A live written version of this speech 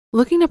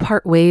Looking to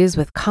part ways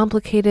with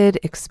complicated,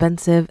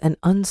 expensive, and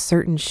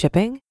uncertain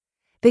shipping?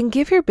 Then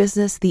give your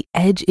business the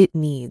edge it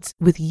needs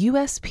with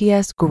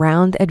USPS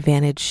Ground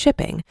Advantage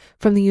shipping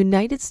from the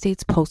United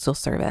States Postal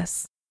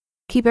Service.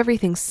 Keep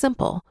everything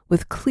simple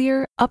with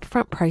clear,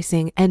 upfront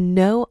pricing and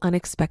no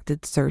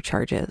unexpected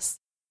surcharges.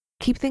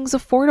 Keep things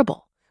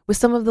affordable with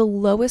some of the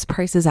lowest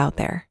prices out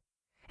there.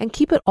 And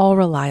keep it all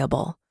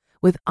reliable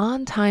with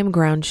on-time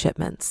ground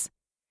shipments.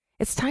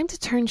 It's time to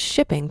turn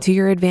shipping to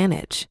your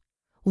advantage.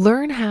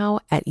 Learn how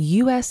at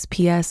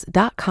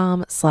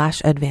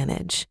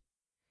USPS.com/advantage.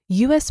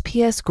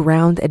 USPS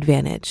Ground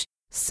Advantage.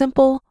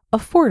 Simple,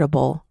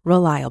 affordable,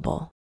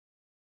 reliable.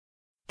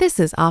 This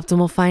is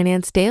Optimal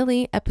Finance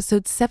Daily,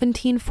 episode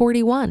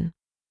 1741.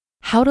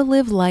 How to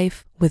Live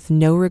Life with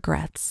No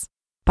Regrets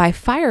by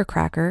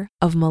FIRECracker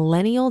of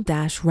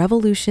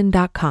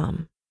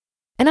Millennial-Revolution.com.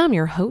 And I'm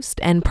your host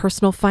and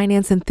personal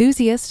finance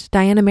enthusiast,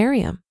 Diana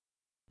Merriam.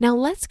 Now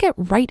let's get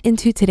right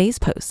into today's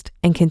post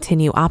and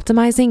continue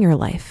optimizing your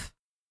life.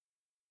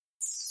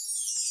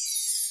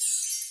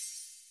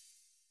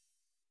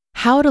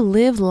 How to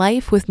Live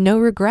Life with No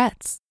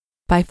Regrets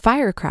by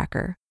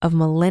FIRECracker of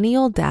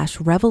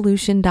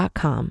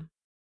Millennial-Revolution.com.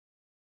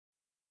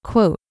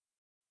 Quote,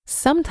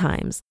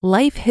 "Sometimes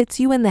life hits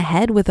you in the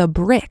head with a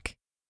brick."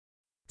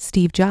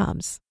 Steve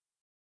Jobs.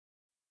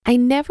 I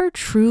never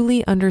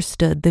truly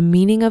understood the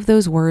meaning of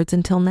those words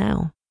until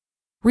now.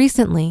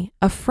 Recently,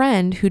 a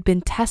friend who'd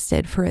been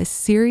tested for a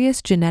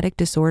serious genetic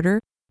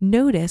disorder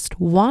noticed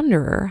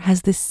Wanderer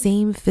has the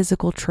same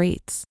physical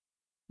traits.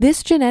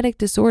 This genetic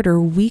disorder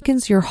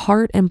weakens your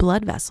heart and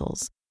blood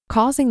vessels,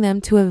 causing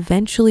them to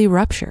eventually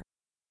rupture.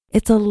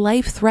 It's a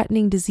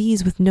life-threatening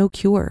disease with no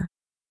cure,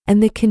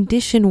 and the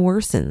condition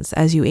worsens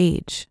as you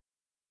age.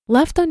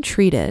 Left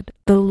untreated,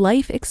 the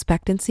life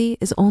expectancy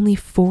is only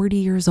 40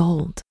 years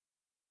old.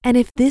 And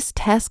if this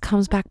test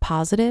comes back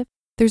positive,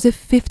 there's a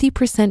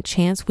 50%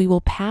 chance we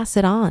will pass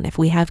it on if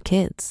we have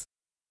kids.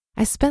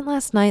 I spent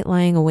last night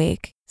lying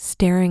awake,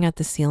 staring at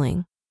the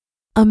ceiling.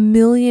 A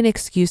million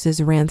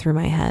excuses ran through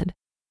my head.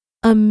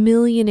 A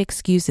million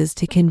excuses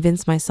to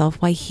convince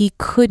myself why he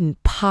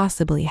couldn't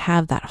possibly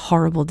have that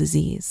horrible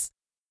disease.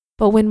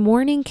 But when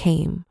morning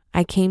came,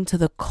 I came to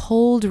the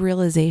cold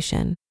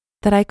realization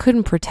that I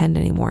couldn't pretend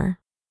anymore.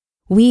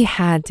 We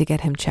had to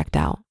get him checked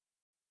out.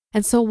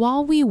 And so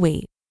while we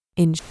wait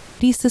in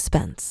shitty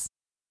suspense,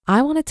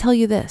 I want to tell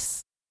you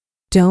this: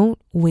 don't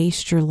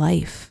waste your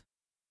life.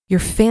 Your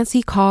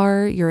fancy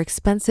car, your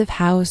expensive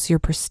house, your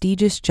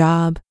prestigious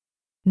job,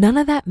 none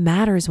of that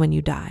matters when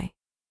you die.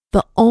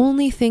 The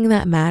only thing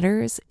that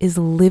matters is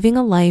living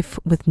a life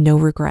with no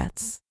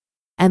regrets.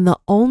 And the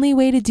only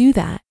way to do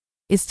that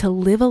is to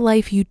live a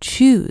life you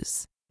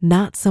choose,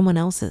 not someone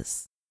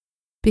else's.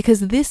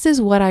 Because this is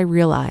what I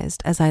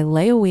realized as I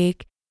lay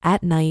awake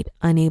at night,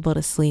 unable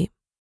to sleep.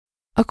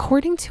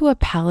 According to a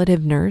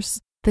palliative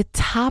nurse, the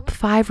top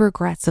 5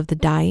 regrets of the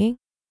dying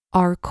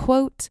are,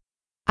 quote,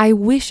 "I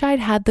wish I'd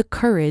had the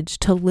courage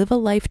to live a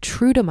life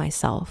true to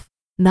myself,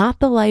 not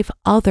the life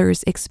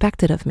others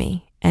expected of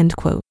me," end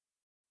quote.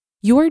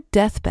 Your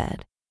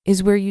deathbed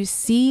is where you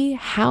see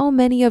how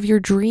many of your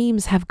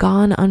dreams have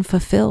gone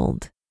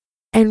unfulfilled.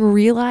 And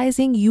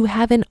realizing you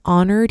haven't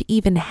honored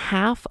even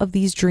half of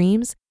these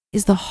dreams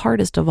is the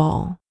hardest of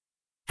all.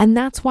 And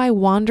that's why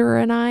Wanderer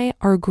and I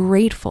are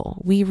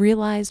grateful we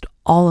realized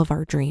all of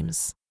our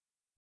dreams.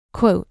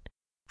 Quote,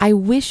 "I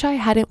wish I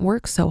hadn't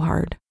worked so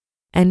hard,"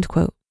 end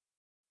quote.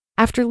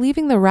 After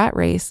leaving the rat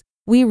race,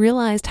 we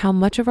realized how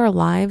much of our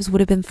lives would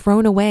have been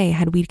thrown away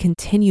had we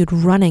continued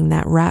running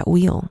that rat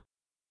wheel.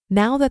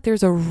 Now that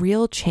there's a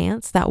real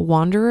chance that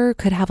Wanderer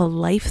could have a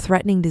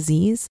life-threatening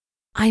disease,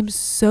 I'm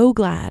so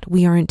glad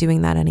we aren't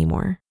doing that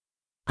anymore.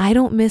 I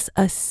don't miss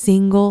a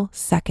single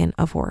second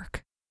of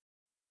work.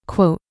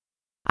 Quote,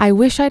 "I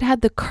wish I'd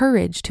had the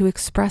courage to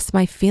express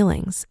my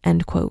feelings,"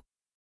 end quote.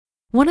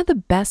 One of the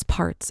best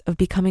parts of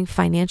becoming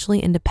financially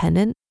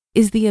independent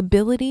is the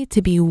ability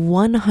to be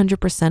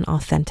 100%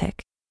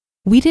 authentic.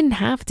 We didn't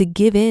have to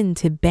give in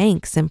to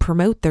banks and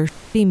promote their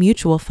shitty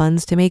mutual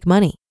funds to make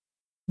money.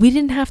 We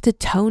didn't have to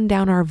tone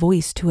down our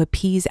voice to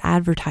appease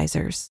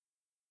advertisers.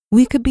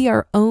 We could be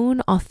our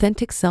own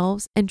authentic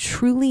selves and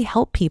truly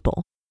help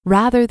people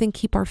rather than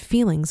keep our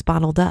feelings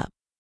bottled up.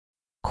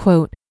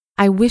 Quote,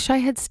 "I wish I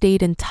had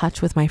stayed in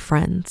touch with my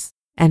friends,"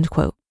 end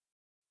quote.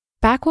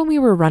 Back when we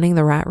were running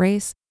the rat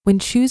race, when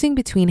choosing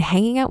between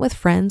hanging out with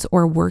friends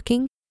or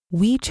working,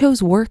 we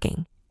chose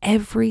working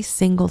every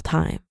single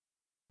time.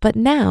 But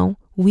now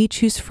we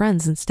choose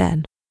friends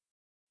instead.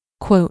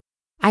 Quote,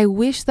 "I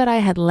wish that I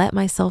had let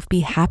myself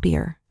be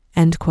happier,"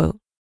 end quote.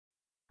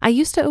 I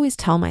used to always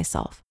tell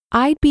myself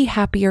I'd be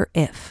happier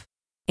if,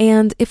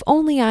 and if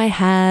only I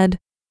had,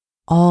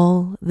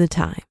 all the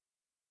time.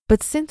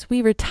 But since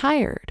we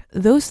retired,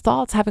 those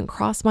thoughts haven't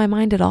crossed my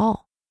mind at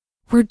all.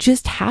 We're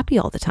just happy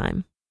all the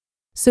time.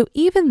 So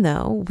even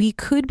though we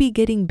could be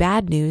getting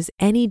bad news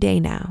any day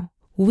now,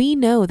 we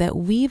know that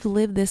we've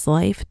lived this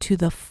life to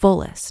the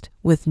fullest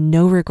with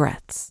no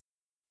regrets.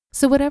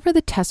 So whatever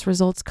the test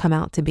results come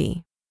out to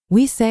be,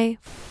 we say,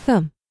 "F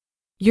them.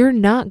 You're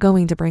not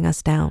going to bring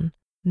us down.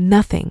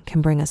 Nothing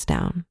can bring us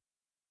down.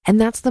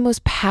 And that's the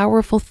most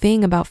powerful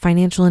thing about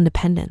financial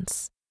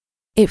independence.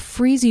 It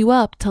frees you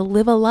up to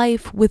live a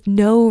life with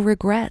no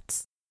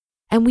regrets.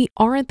 And we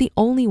aren't the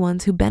only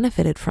ones who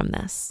benefited from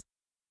this.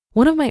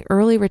 One of my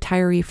early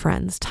retiree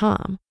friends,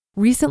 Tom,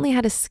 recently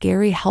had a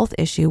scary health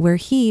issue where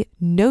he,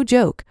 no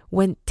joke,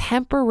 went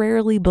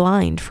temporarily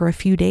blind for a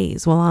few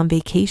days while on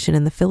vacation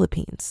in the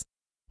Philippines.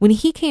 When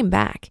he came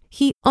back,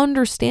 he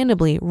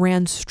understandably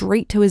ran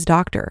straight to his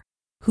doctor,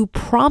 who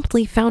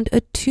promptly found a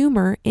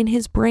tumor in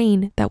his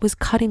brain that was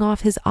cutting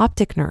off his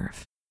optic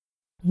nerve.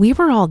 We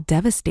were all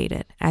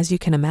devastated, as you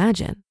can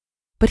imagine,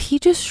 but he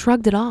just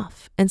shrugged it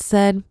off and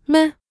said,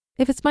 "Meh,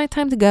 if it's my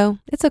time to go,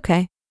 it's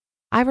okay.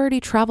 I've already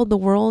traveled the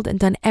world and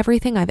done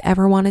everything I've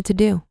ever wanted to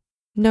do.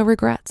 No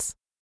regrets."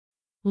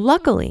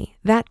 Luckily,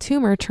 that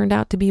tumor turned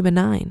out to be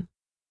benign.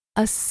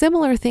 A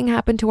similar thing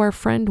happened to our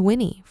friend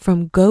Winnie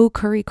from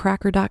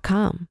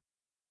GoFIRECracker.com.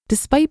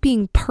 Despite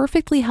being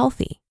perfectly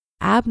healthy,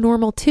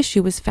 abnormal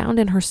tissue was found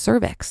in her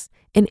cervix,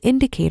 an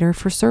indicator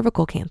for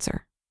cervical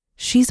cancer.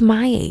 She's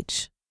my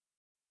age.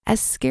 As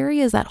scary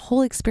as that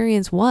whole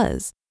experience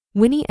was,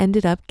 Winnie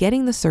ended up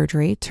getting the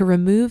surgery to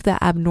remove the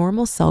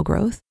abnormal cell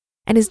growth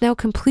and is now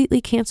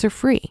completely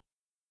cancer-free.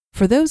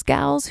 For those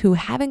gals who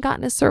haven't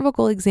gotten a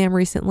cervical exam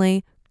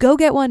recently, go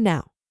get one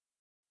now.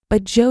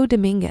 But Joe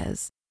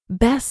Dominguez,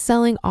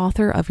 best-selling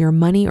author of Your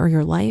Money or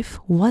Your Life,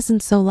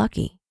 wasn't so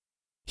lucky.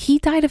 He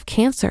died of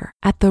cancer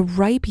at the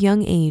ripe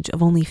young age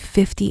of only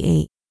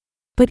 58.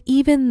 But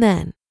even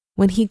then,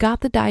 when he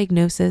got the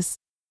diagnosis,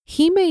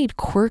 he made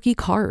quirky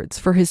cards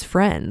for his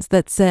friends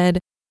that said,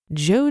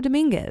 "Joe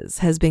Dominguez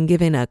has been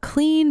given a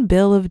clean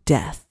bill of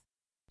death.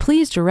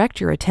 Please direct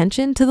your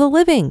attention to the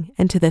living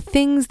and to the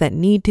things that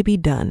need to be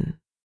done."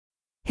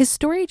 His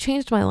story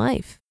changed my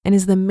life and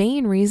is the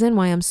main reason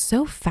why I'm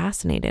so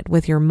fascinated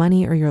with Your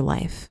Money or Your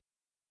Life.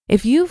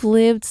 If you've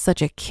lived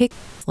such a kick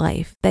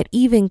life that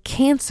even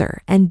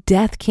cancer and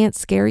death can't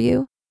scare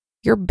you,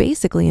 you're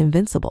basically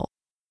invincible.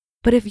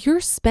 But if you're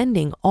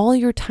spending all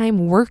your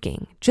time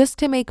working just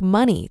to make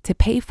money to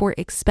pay for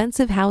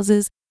expensive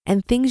houses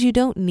and things you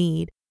don't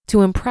need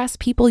to impress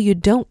people you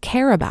don't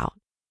care about,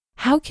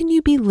 how can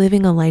you be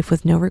living a life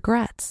with no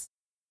regrets?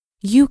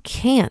 You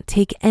can't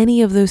take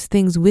any of those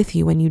things with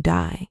you when you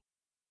die.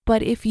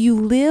 But if you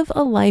live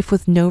a life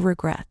with no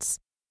regrets,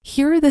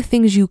 here are the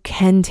things you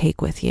can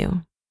take with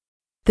you.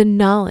 The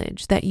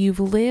knowledge that you've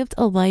lived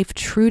a life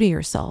true to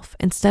yourself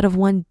instead of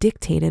one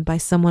dictated by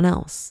someone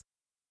else.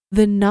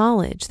 The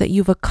knowledge that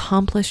you've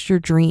accomplished your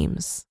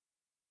dreams.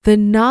 The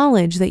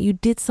knowledge that you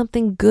did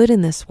something good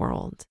in this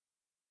world.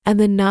 And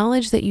the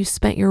knowledge that you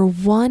spent your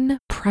one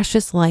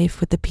precious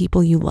life with the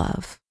people you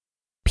love.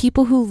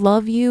 People who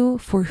love you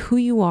for who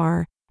you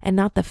are and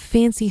not the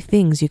fancy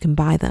things you can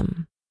buy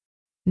them.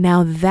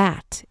 Now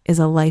that is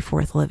a life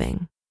worth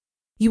living.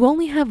 You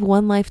only have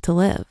one life to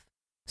live,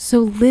 so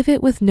live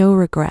it with no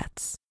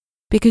regrets,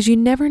 because you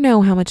never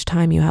know how much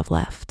time you have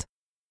left.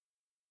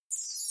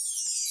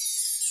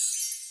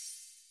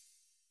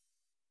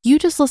 You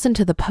just listened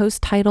to the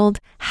post titled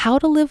 "How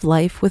to Live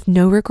Life with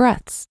No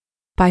Regrets"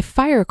 by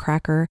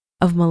FIRECracker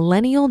of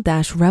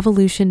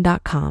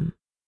Millennial-Revolution.com.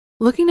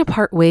 Looking to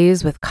part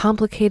ways with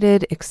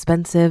complicated,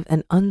 expensive,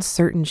 and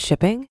uncertain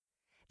shipping?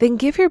 Then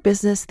give your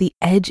business the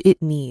edge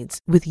it needs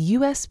with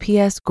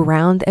USPS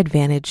Ground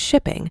Advantage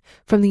shipping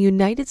from the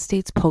United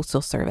States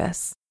Postal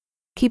Service.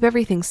 Keep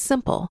everything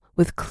simple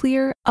with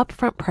clear,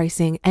 upfront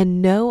pricing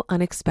and no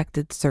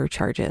unexpected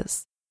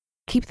surcharges.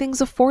 Keep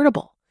things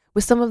affordable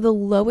with some of the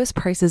lowest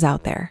prices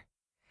out there.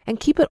 And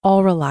keep it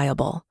all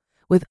reliable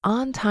with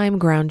on-time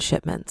ground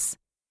shipments.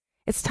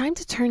 It's time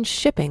to turn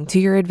shipping to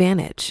your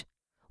advantage.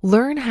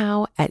 Learn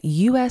how at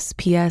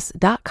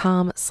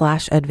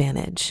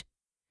USPS.com/advantage.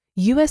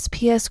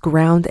 USPS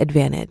Ground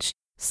Advantage.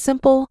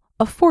 Simple,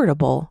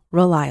 affordable,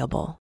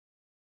 reliable.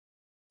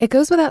 It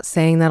goes without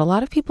saying that a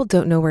lot of people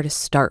don't know where to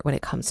start when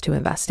it comes to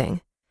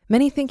investing.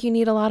 Many think you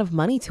need a lot of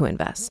money to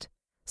invest.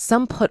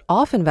 Some put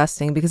off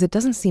investing because it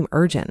doesn't seem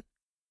urgent.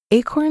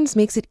 Acorns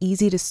makes it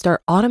easy to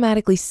start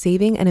automatically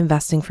saving and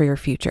investing for your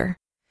future.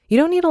 You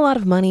don't need a lot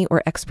of money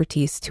or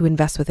expertise to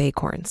invest with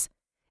Acorns.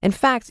 In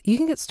fact, you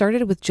can get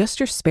started with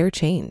just your spare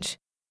change.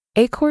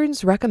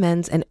 Acorns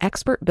recommends an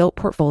expert-built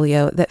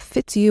portfolio that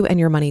fits you and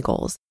your money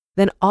goals,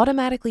 then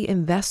automatically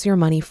invests your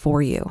money for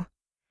you.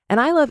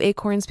 And I love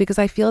Acorns because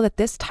I feel that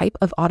this type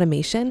of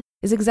automation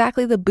is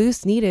exactly the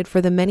boost needed for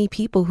the many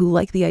people who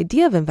like the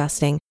idea of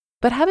investing,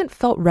 but haven't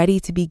felt ready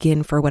to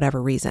begin for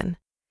whatever reason.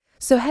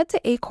 So head to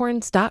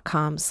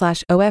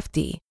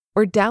acorns.com/OFD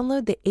or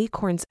download the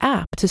Acorns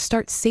app to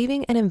start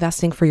saving and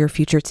investing for your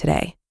future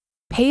today.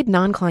 Paid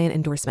non-client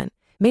endorsement.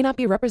 May not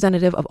be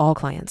representative of all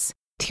clients.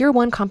 Tier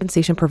 1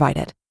 compensation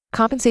provided.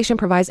 Compensation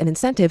provides an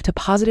incentive to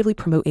positively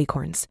promote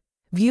Acorns.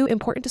 View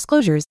important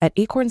disclosures at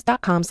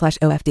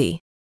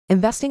acorns.com/OFD.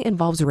 Investing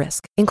involves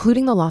risk,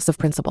 including the loss of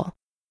principal.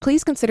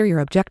 Please consider your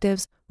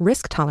objectives,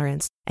 risk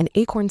tolerance, and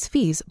Acorns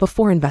fees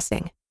before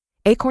investing.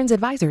 Acorns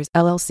Advisors,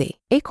 LLC.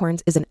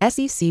 Acorns is an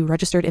SEC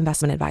registered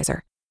investment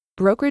advisor.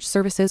 Brokerage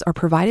services are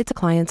provided to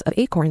clients of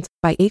Acorns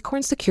by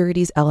Acorn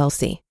Securities,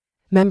 LLC.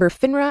 Member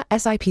FINRA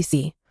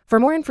SIPC. For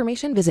more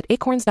information, visit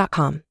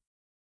acorns.com.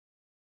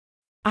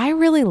 I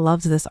really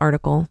loved this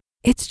article.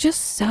 It's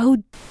just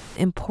so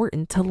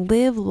important to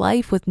live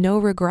life with no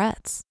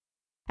regrets.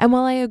 And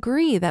while I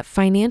agree that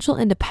financial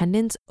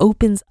independence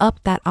opens up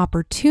that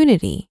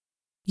opportunity,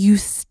 you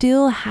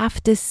still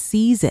have to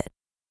seize it.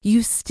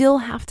 You still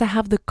have to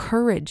have the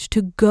courage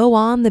to go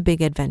on the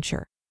big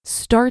adventure,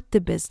 start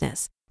the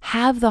business,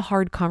 have the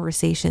hard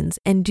conversations,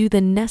 and do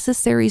the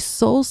necessary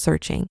soul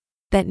searching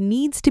that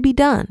needs to be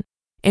done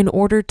in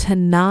order to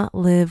not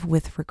live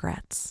with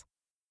regrets.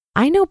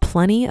 I know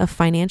plenty of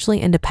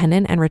financially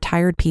independent and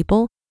retired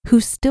people who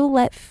still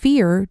let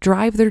fear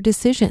drive their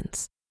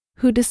decisions,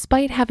 who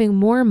despite having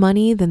more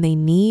money than they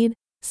need,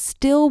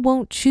 still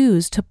won't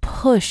choose to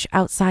push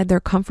outside their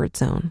comfort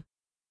zone.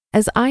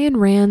 As Ayn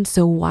Rand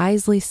so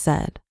wisely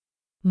said,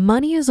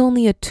 money is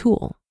only a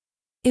tool.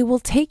 It will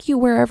take you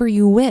wherever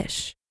you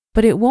wish,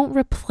 but it won't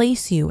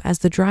replace you as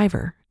the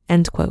driver,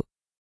 end quote.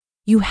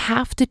 You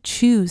have to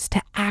choose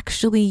to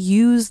actually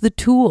use the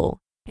tool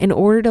in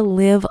order to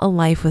live a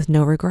life with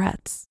no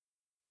regrets.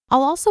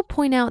 I'll also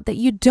point out that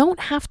you don't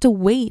have to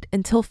wait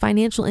until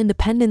financial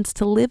independence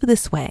to live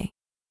this way.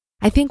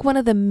 I think one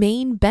of the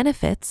main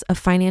benefits of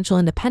financial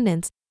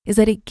independence is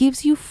that it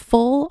gives you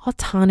full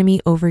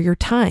autonomy over your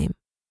time.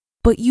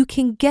 But you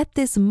can get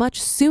this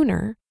much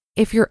sooner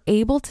if you're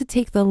able to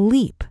take the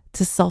leap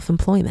to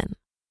self-employment.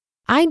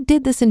 I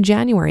did this in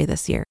January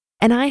this year,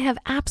 and I have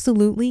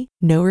absolutely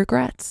no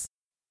regrets.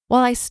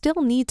 While I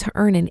still need to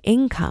earn an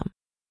income,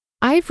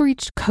 I've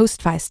reached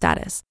Coast-Fi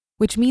status,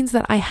 which means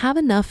that I have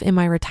enough in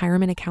my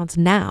retirement accounts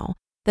now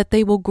that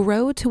they will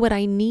grow to what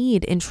I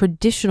need in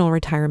traditional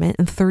retirement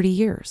in 30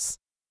 years.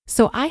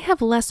 So I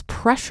have less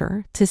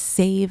pressure to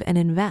save and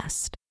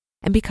invest.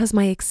 And because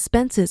my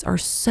expenses are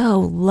so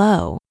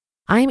low,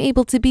 I'm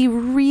able to be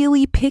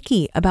really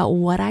picky about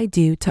what I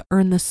do to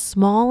earn the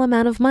small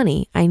amount of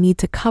money I need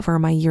to cover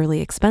my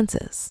yearly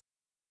expenses.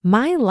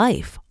 My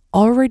life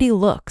already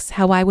looks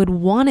how I would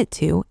want it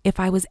to if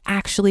I was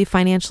actually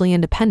financially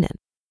independent,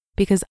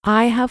 because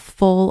I have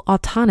full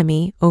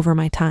autonomy over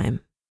my time.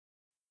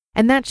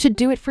 And that should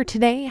do it for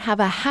today. Have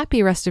a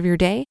happy rest of your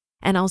day,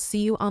 and I'll see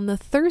you on the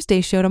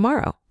Thursday show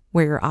tomorrow,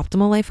 where your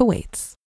optimal life awaits.